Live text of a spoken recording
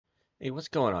Hey, what's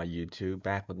going on YouTube?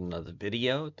 Back with another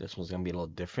video. This one's gonna be a little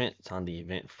different. It's on the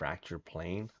event Fracture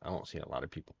Plane. I don't see a lot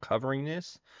of people covering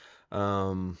this.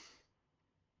 Um,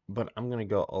 but I'm gonna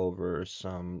go over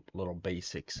some little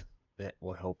basics that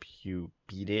will help you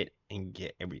beat it and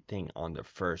get everything on the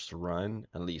first run,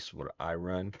 at least what I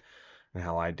run and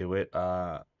how I do it.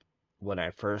 When I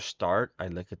first start, I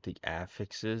look at the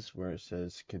affixes where it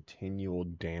says continual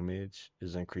damage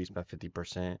is increased by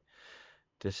 50%.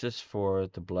 This is for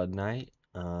the Blood Knight.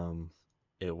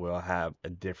 It will have a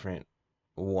different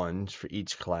ones for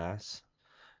each class.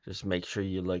 Just make sure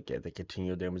you look at the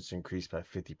continual damage increase by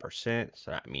 50%. So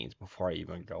that means before I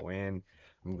even go in,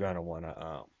 I'm gonna want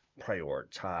to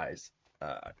prioritize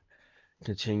uh,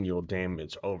 continual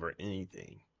damage over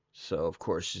anything. So of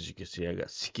course, as you can see, I got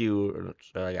skew,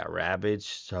 I got ravage.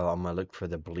 So I'm gonna look for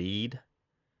the bleed.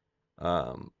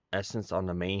 Essence on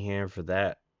the main hand for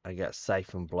that. I got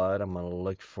Siphon Blood. I'm gonna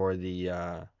look for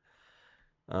the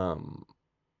um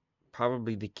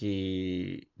probably the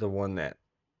key, the one that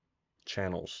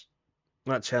channels,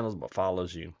 not channels, but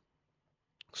follows you.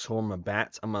 Swarm of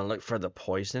Bats. I'm gonna look for the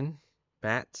poison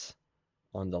bats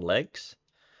on the legs.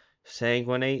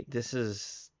 Sanguinate. This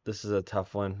is a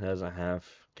tough one. It doesn't have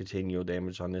continual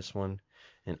damage on this one.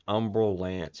 And Umbral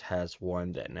Lance has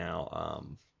one that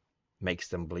now makes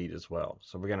them bleed as well.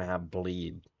 So we're gonna have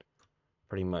bleed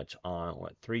pretty much on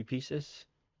what, three pieces,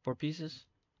 four pieces.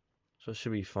 So it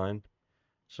should be fun.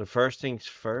 So first things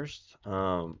first,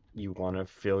 you want to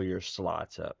fill your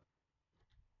slots up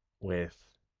with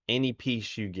any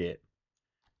piece you get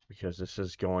because this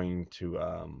is going to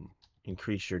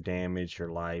increase your damage, your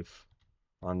life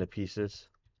on the pieces.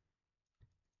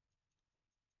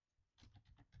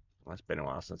 Well, it's been a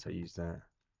while since I used that.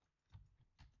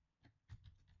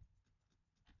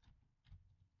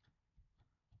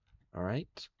 All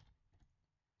right.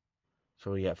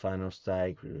 So we got final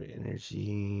stack,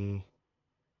 energy.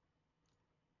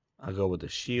 I'll go with the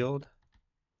shield.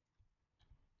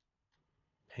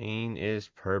 Pain is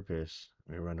purpose.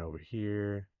 Let me run over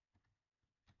here.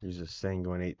 Use a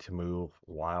sanguinate to move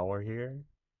while we're here.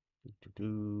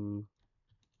 Do-do-do.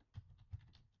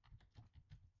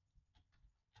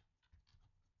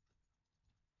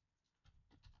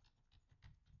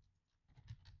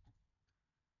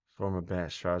 Form a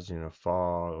bat strategy in a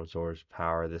fall, absorbs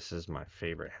power. This is my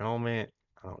favorite helmet.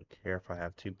 I don't care if I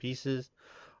have two pieces.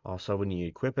 Also, when you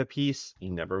equip a piece, you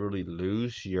never really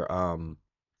lose your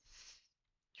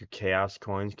chaos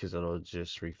coins because it'll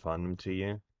just refund them to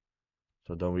you.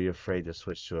 So don't be afraid to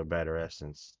switch to a better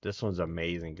essence. This one's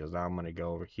amazing because now I'm gonna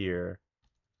go over here.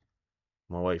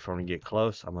 I'm gonna wait for him to get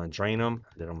close. I'm gonna drain him,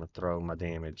 then I'm gonna throw my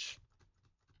damage.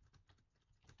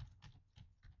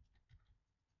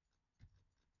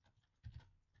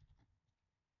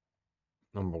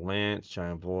 Number Lance,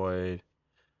 Giant Void.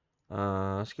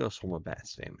 Let's go Swarm of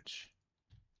Bats damage.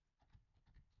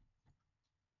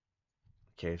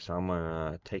 Okay, so I'm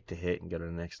gonna take the hit and go to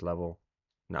the next level.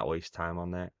 Not waste time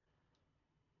on that.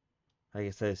 Like I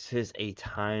said, this is a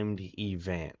timed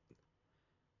event.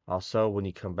 Also, when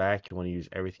you come back, you want to use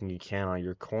everything you can on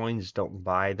your coins. Don't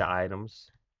buy the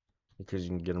items because you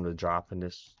can get them to drop in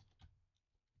this,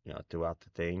 throughout the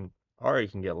thing. Or you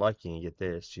can get lucky and get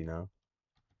this.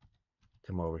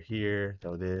 Come over here,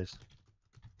 throw this.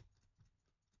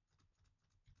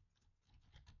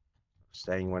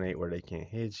 Sanguinate where they can't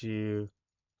hit you.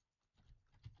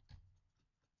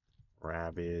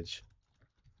 Ravage.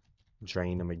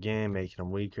 Drain them again, making them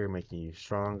weaker, making you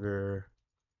stronger.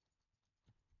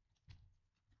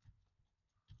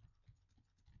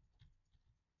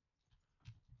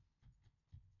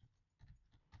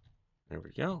 There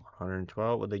we go.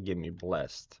 112. What they give me?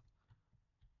 Blessed.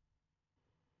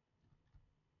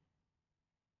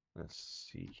 Let's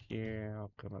see here.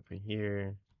 I'll come up in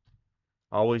here.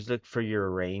 Always look for your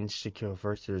range to kill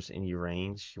first. If there's any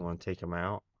range, you want to take them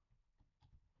out.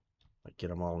 Like get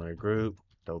them all in a group.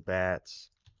 Throw bats.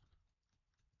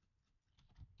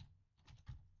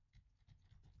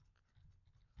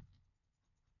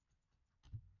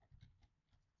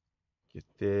 Get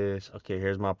this. Okay,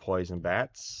 here's my poison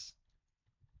bats.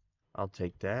 I'll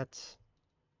take that.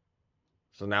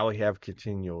 So now we have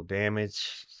continual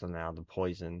damage. So now the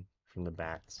poison from the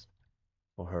bats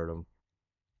will hurt them.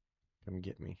 Come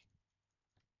get me.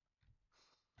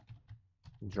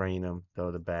 Drain them.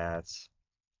 Throw the bats.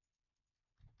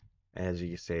 And as you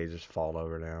can see, just fall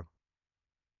over now.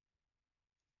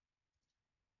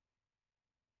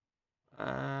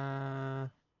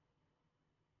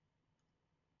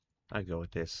 I go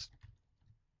with this.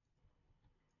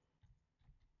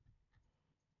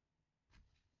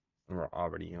 We're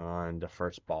already on the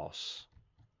first boss.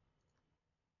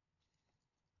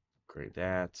 Upgrade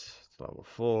that to level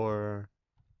 4.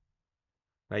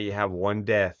 Now you have one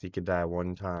death. You could die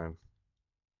one time.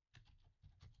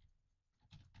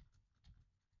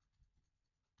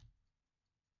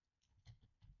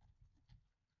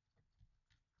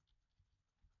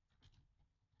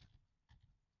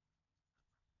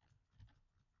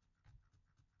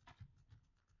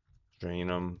 Drain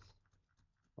them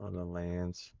on the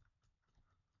lands.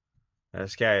 Now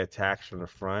this guy attacks from the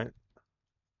front.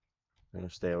 I'm gonna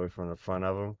stay away from the front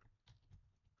of him.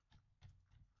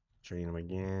 Drain him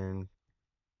again.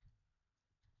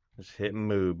 Just hit and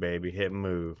move, baby. Hit and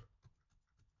move.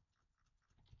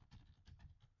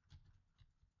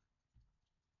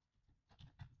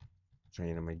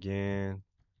 Drain him again.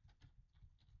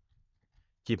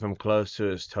 Keep him close to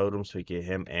his totem so we get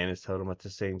him and his totem at the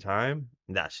same time.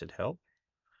 That should help.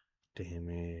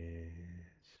 Damage.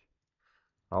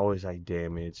 I always like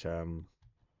damage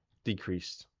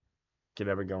decreased. Can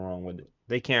never go wrong with it.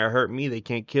 They can't hurt me, they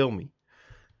can't kill me.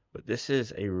 But this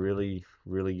is a really,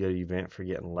 really good event for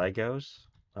getting Legos,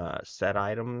 set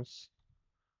items.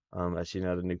 As you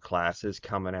know, the new classes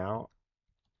coming out.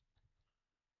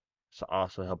 So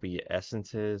also help you get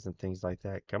essences and things like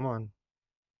that. Come on.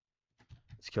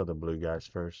 Let's kill the blue guys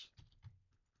first.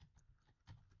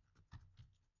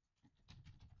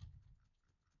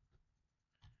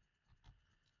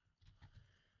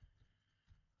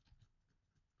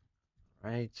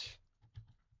 Right.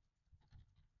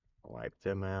 Wipe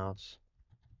them out.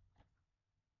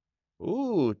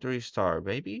 Ooh, 3-star,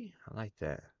 baby. I like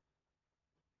that.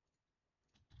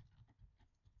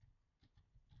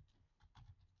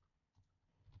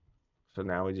 So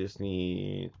now we just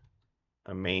need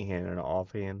a main hand and an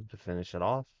offhand to finish it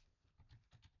off.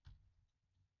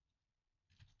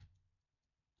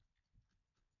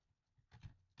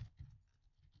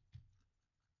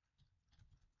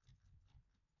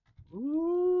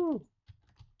 Ooh.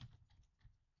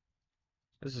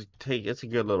 It's a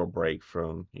good little break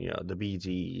from, the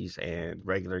BGs and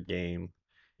regular game.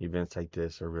 Events like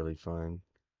this are really fun.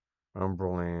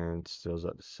 Umberland stills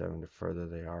up to 7 the further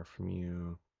they are from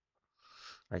you.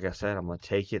 Like I said, I'm gonna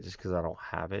take it just because I don't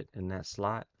have it in that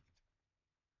slot.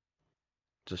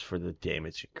 Just for the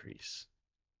damage increase.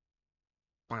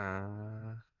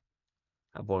 Ah,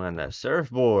 that boy on that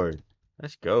surfboard.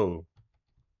 Let's go.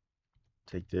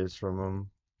 Take this from him.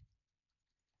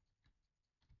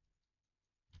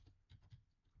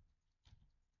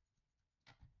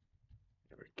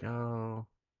 There we go.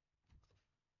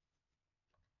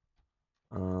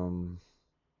 Um,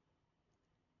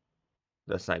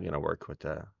 that's not gonna work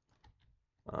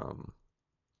um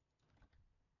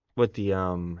with the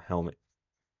helmet.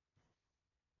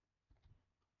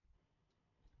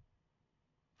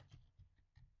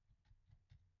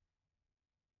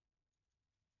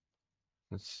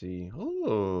 Let's see.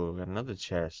 Oh, got another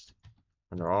chest.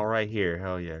 And they're all right here.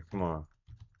 Hell yeah. Come on.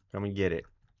 Come and get it.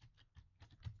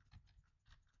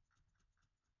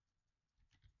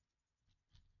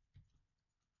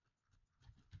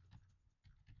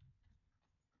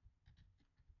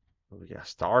 Oh, we got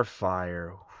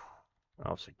Starfire.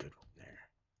 That was a good one there.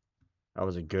 That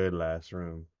was a good last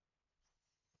room.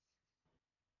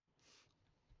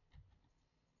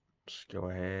 Just go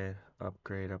ahead.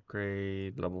 Upgrade,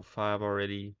 upgrade. Level 5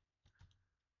 already.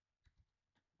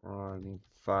 On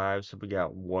 5. So we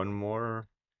got one more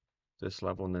this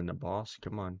level and then the boss.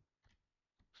 Come on.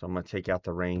 So I'm going to take out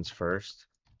the reins first.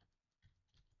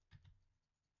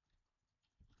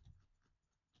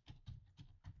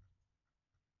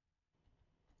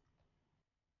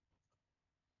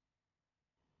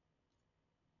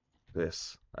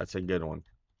 This. That's a good one.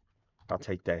 I'll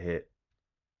take that hit.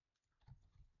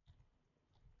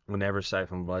 Whenever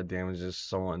Siphon Blood damages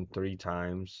someone 3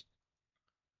 times,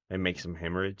 it makes them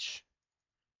hemorrhage.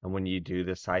 And when you do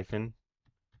the Siphon,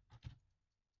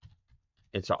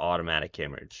 it's an automatic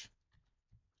hemorrhage.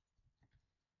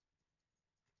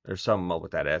 There's something up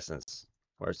with that essence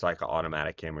where it's like an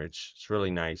automatic hemorrhage. It's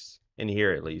really nice. In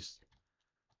here at least.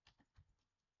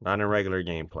 Not in regular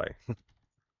gameplay.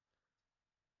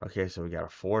 Okay, so we got a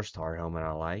 4-star helmet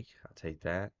I like. I'll take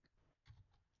that.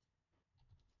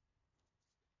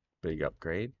 Big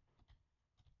upgrade.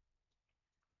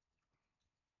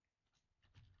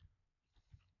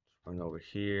 Run over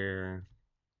here.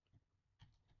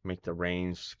 Make the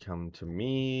range come to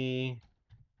me.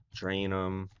 Drain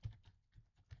them.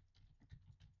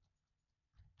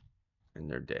 And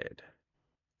they're dead.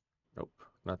 Nope.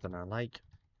 Nothing I like.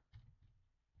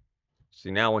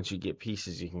 See, now once you get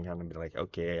pieces, you can kind of be like,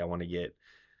 okay, I want to get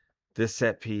this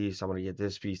set piece. I want to get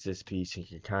this piece, this piece. And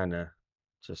you can kind of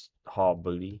just haul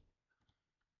booty.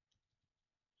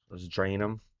 Let's drain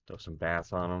them. Throw some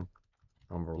baths on them.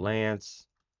 Umbral Lance.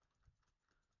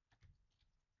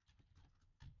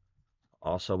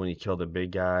 Also, when you kill the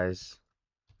big guys,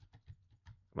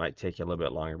 it might take you a little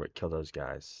bit longer, but kill those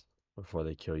guys before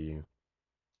they kill you.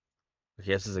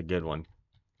 Okay, this is a good one.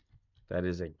 That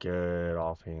is a good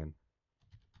offhand.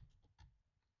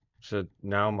 So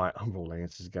now my Umbral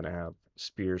Lance is going to have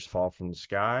spears fall from the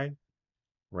sky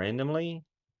randomly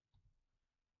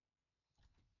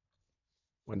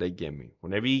when they give me.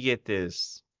 Whenever you get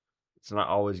this, it's not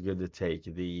always good to take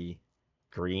the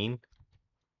green,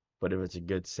 but if it's a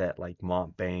good set like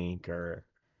Mont Bank or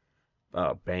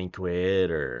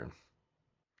Banquet or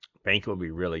Banquet would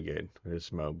be really good for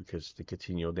this mode because the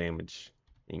continual damage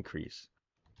increase.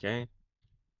 Okay,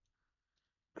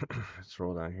 let's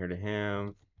roll down here to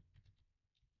him.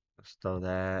 Let's throw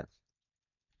that.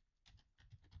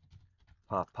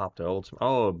 Pop the ultimate.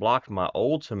 Oh, it blocked my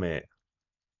ultimate.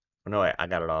 Oh, no, wait, I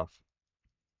got it off.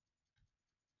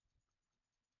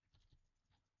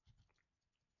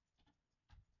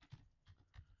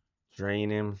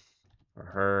 Drain him or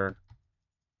her.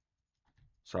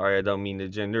 Sorry, I don't mean to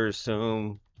gender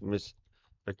assume, Miss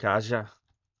Bakaja.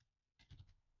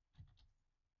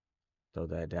 Throw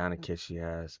that down in case she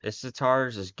has.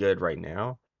 Isitar's is good right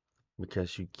now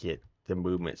because you get the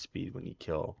movement speed when you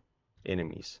kill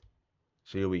enemies.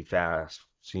 So you'll be fast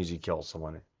as soon as you kill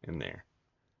someone in there.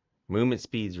 Movement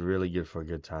speed is really good for a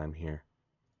good time here.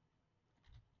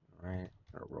 Alright,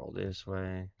 I'll roll this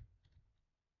way.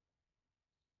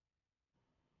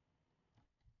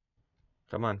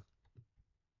 Come on.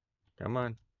 Come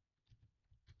on.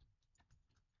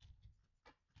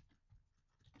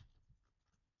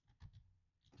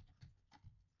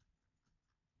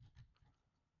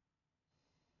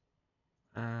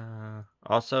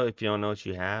 Also, if you don't know what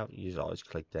you have, you just always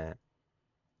click that.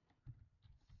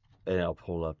 And it'll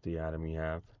pull up the item you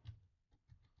have.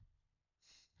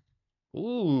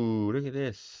 Ooh, look at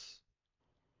this.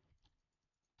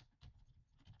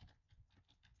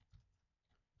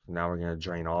 Now we're going to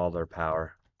drain all their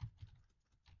power.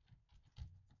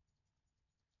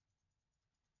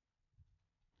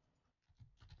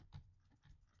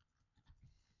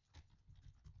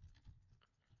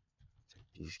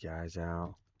 Take these guys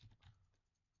out.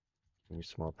 Give me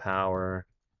some more power.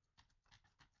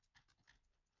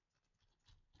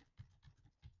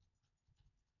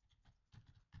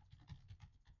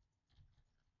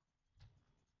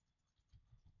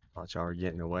 Watch y'all are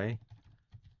getting away.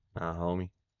 Homie.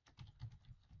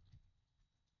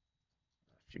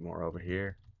 A few more over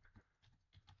here.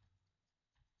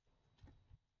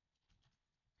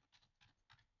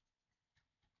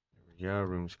 There we go.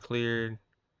 Room's cleared.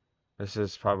 This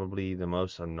is probably the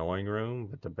most annoying room,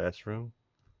 but the best room.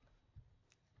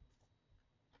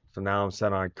 So now I'm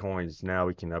set on coins. Now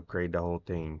we can upgrade the whole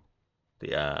thing.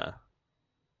 The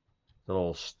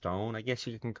little stone, I guess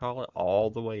you can call it, all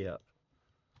the way up.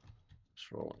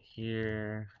 Let's roll it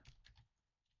here.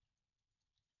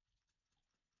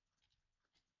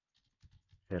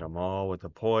 Hit them all with the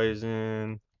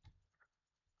poison.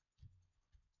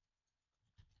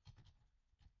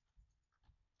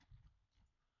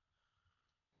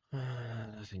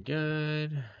 Nothing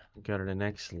good. Go to the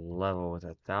next level with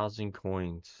 1,000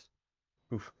 coins.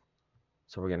 Oof.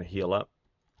 So we're gonna heal up.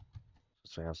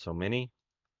 So we have so many.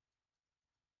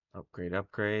 Upgrade,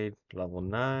 upgrade. Level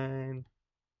 9.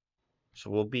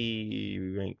 So we'll be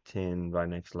rank 10 by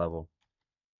next level.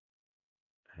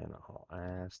 And I'll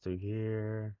ass through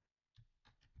here.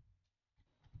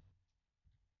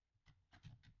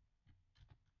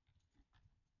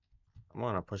 Come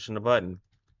on, I'm pushing the button.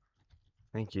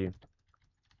 Thank you.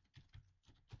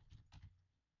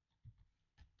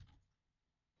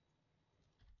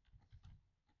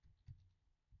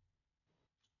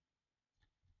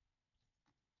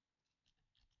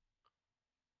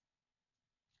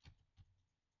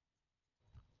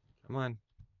 Come on.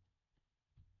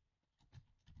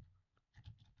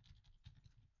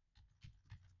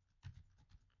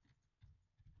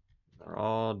 They're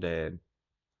all dead.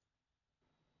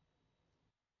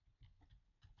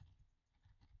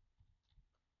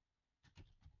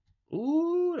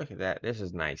 Ooh, look at that. This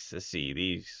is nice to see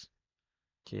these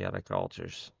chaotic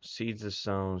altars. Seeds of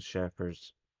Sown,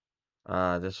 Shepherds.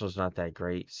 This was not that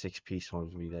great. 6-piece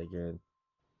ones would be that good.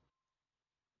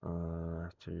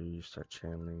 After you start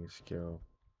channeling a skill.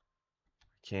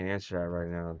 Can't answer that right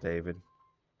now, David.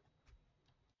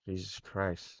 Jesus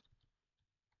Christ.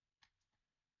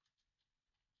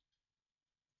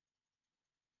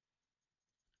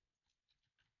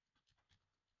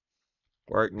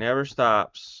 Work never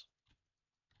stops.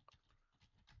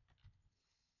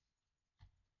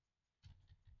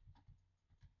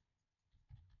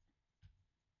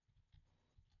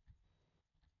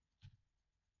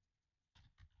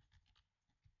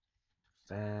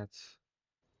 Stats.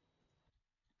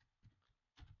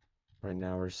 Right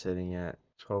now we're sitting at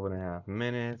 12 and a half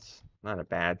minutes. Not a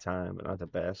bad time, but not the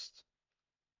best.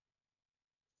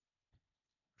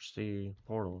 See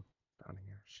portal down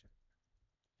here. Shit.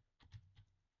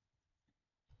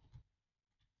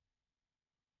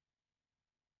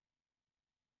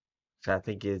 So I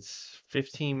think it's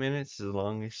 15 minutes is the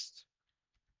longest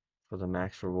for the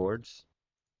max rewards.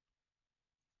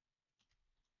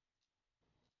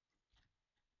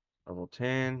 Level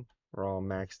 10. We're all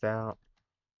maxed out.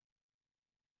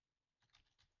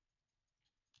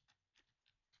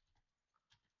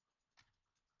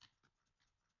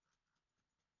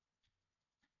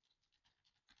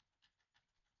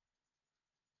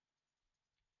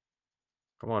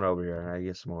 Come on over here. I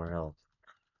get some more health.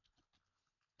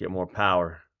 Get more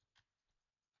power.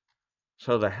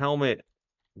 So the helmet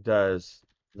does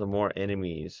the more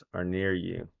enemies are near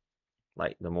you.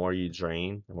 Like the more you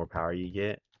drain, the more power you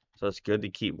get. So it's good to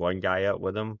keep one guy up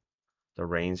with them, the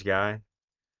range guy,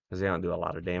 because they don't do a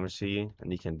lot of damage to you,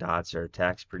 and you can dodge their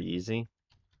attacks pretty easy.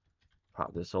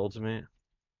 Pop this ultimate.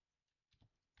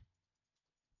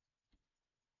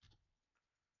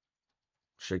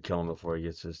 Should kill him before he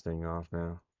gets this thing off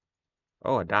now.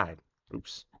 Oh, I died.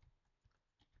 Oops.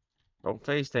 Don't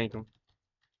face tank him.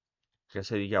 Like I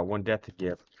said, you got one death to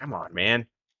give. Come on, man.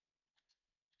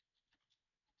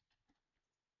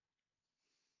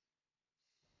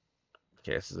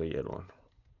 Okay, this is a good one.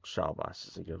 Shaw Boss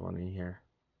is a good one in here.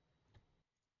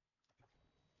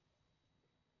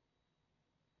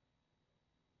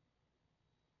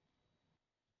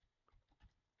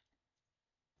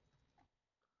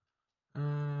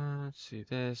 Let's see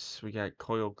this. We got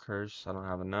Coil Curse. I don't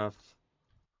have enough.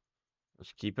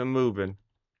 Let's keep it moving.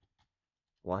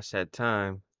 Watch that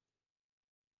time.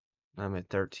 I'm at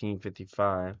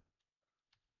 13:55.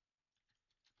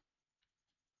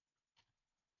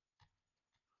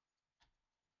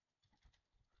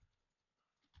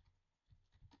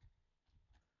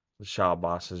 The Shaw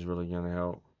Boss is really gonna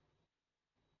help.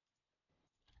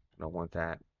 Don't want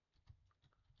that.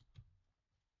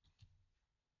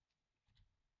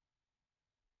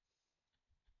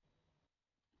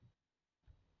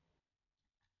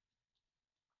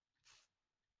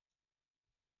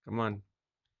 Come on.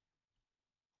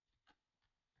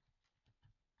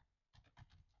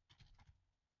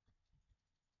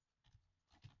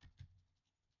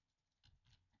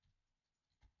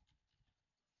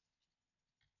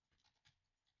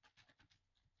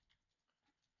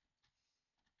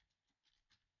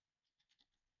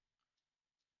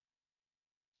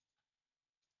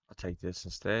 I'll take this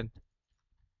instead.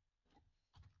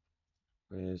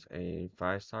 There's a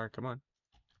 5-star. Come on.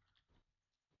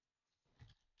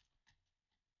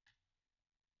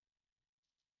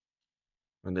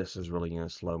 And this is really gonna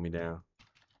slow me down.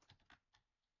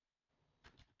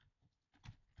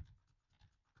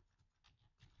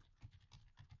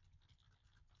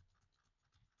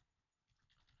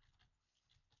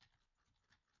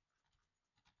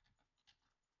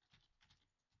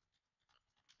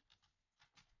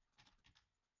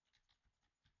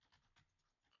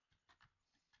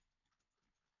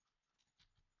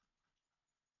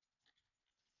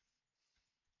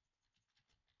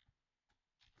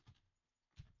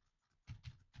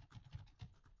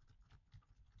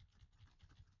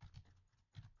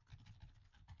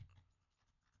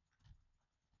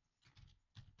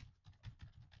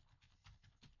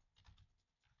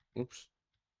 Oops.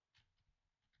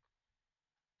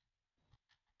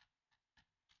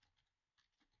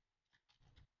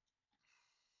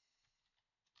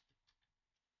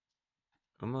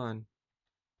 Come on.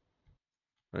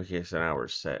 Okay, so now we're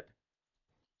set.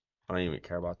 I don't even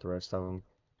care about the rest of them.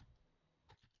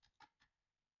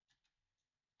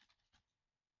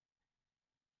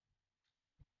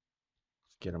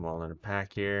 Let's get them all in a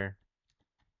pack here.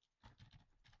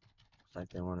 Looks like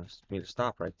they want me to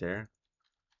stop right there.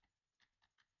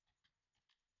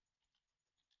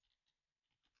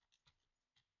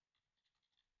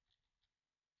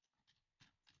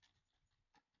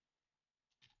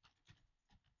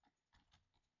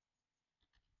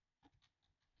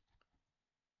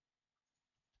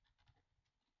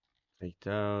 Take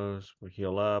those. We'll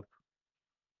heal up.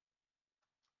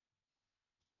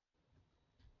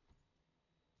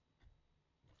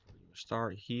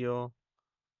 Start heal.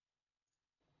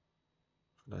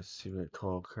 Let's see what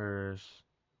call occurs.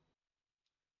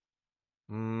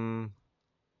 Hmm.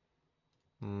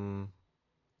 Hmm.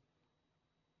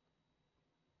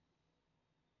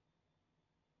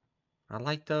 I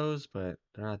like those, but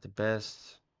they're not the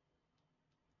best.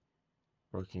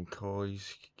 Broken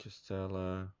Coils,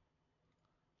 Castella.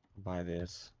 Buy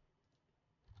this.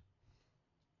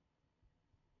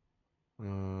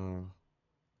 Mm,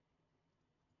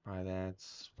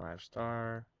 that's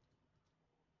 5-star.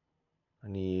 I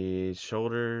need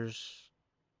shoulders,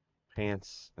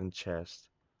 pants, and chest.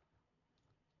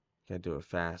 Gotta do it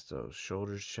fast though.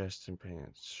 Shoulders, chest, and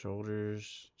pants.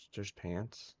 Shoulders, just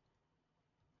pants.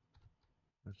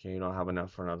 Okay, you don't have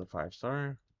enough for another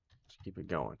 5-star. Let's keep it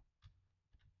going.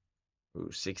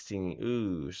 Ooh, 16.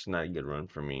 Ooh, it's not a good run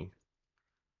for me.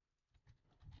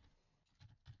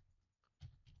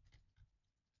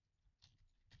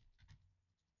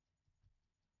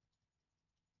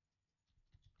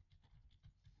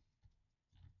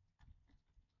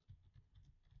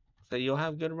 So you'll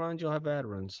have good runs, you'll have bad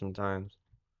runs sometimes.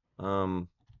 Um,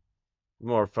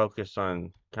 More focused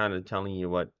on kind of telling you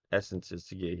what essences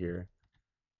to get here.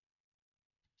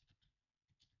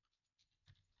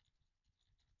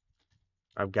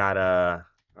 I've got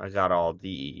I got all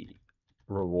the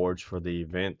rewards for the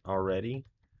event already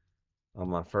on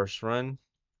my first run.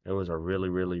 It was a really,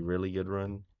 really, really good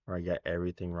run where I got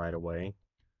everything right away.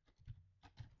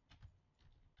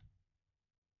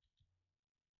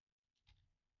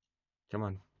 Come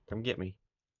on, come get me.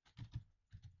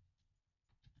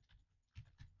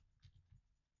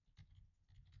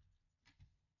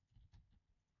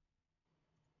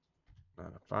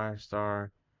 Not a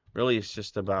 5-star. Really, it's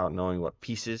just about knowing what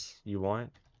pieces you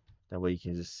want. That way you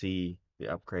can just see the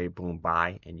upgrade, boom,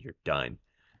 buy, and you're done.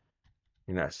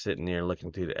 You're not sitting there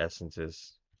looking through the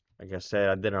essences. Like I said,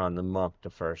 I did it on the monk the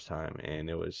first time, and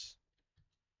it was,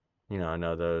 I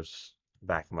know those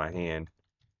back of my hand.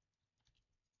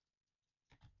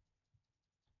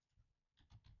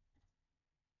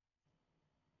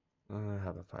 I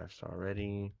have a 5-star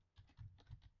already.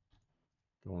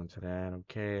 Go into that.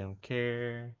 Okay, I don't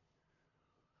care.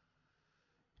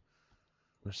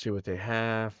 Let's see what they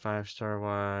have 5-star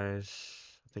wise.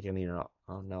 I think I need it.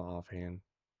 Oh no, offhand.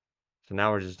 So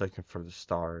now we're just looking for the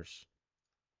stars.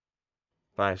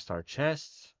 5-star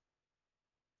chests.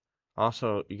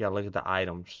 Also, you gotta look at the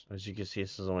items. As you can see,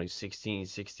 this is only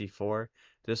 1664.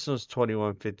 This one's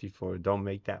 2154. Don't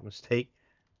make that mistake.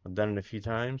 I've done it a few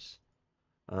times.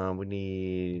 We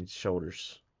need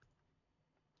shoulders.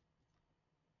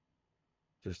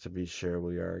 Just to be sure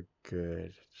we are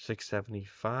good.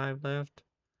 675 left.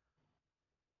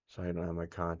 So I don't have my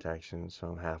contacts in, so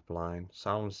I'm half blind.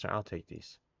 Solomon Star, I'll take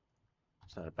these.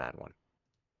 It's not a bad one.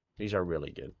 These are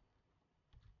really good.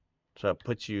 So it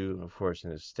puts you, of course,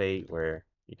 in a state where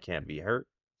you can't be hurt.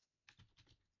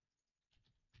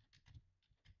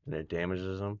 And it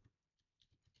damages them.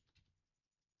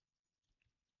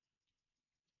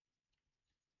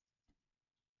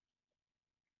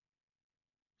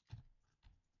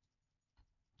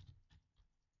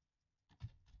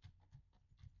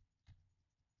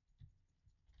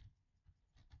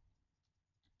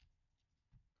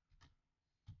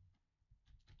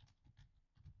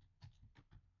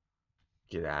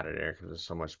 Get out of there because there's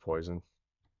so much poison.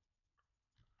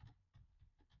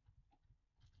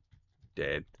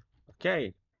 Dead.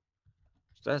 Okay.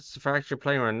 So that's the fracture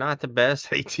plane. We're not the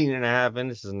best. 18 and a half in.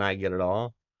 This is not good at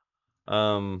all.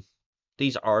 Um,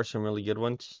 these are some really good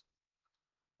ones.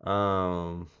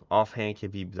 Offhand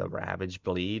could be the Ravage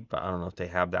Bleed, but I don't know if they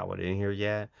have that one in here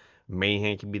yet. Main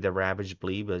hand can be the Ravage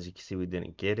Bleed, but as you can see, we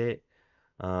didn't get it.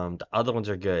 The other ones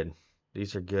are good.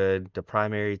 These are good. The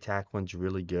primary attack one's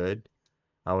really good.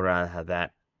 I would rather have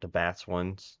that. The Bats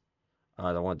ones.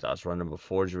 The ones I was running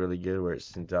before is really good, where it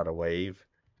sends out a wave.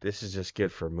 This is just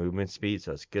good for movement speed,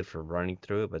 so it's good for running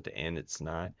through it, but at the end it's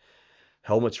not.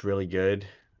 Helmet's really good,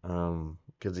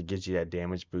 because it gives you that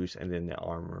damage boost, and then the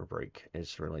armor break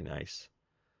is really nice.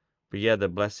 But yeah, the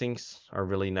blessings are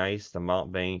really nice. The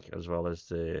Mount Bank as well as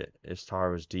the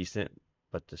Istar was decent,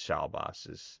 but the Shao boss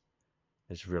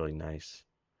is really nice.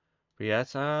 But yeah,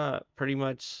 that's pretty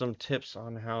much some tips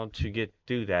on how to get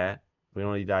through that. We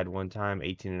only died one time,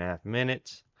 18 and a half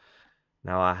minutes.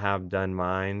 Now I have done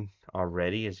mine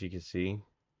already, as you can see.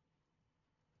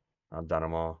 I've done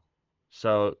them all.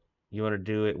 So you want to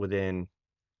do it within,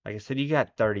 like I said, you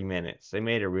got 30 minutes. They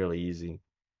made it really easy.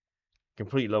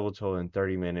 Complete level total in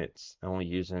 30 minutes, only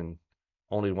using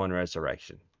only one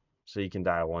resurrection. So you can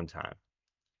die at one time.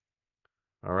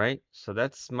 All right, so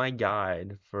that's my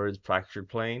guide for the fractured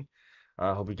plane.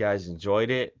 I hope you guys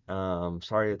enjoyed it.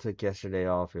 Sorry I took yesterday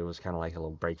off. It was kind of like a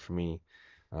little break for me.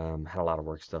 Had a lot of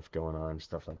work stuff going on,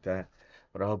 stuff like that.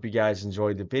 But I hope you guys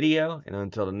enjoyed the video. And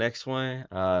until the next one,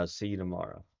 see you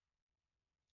tomorrow.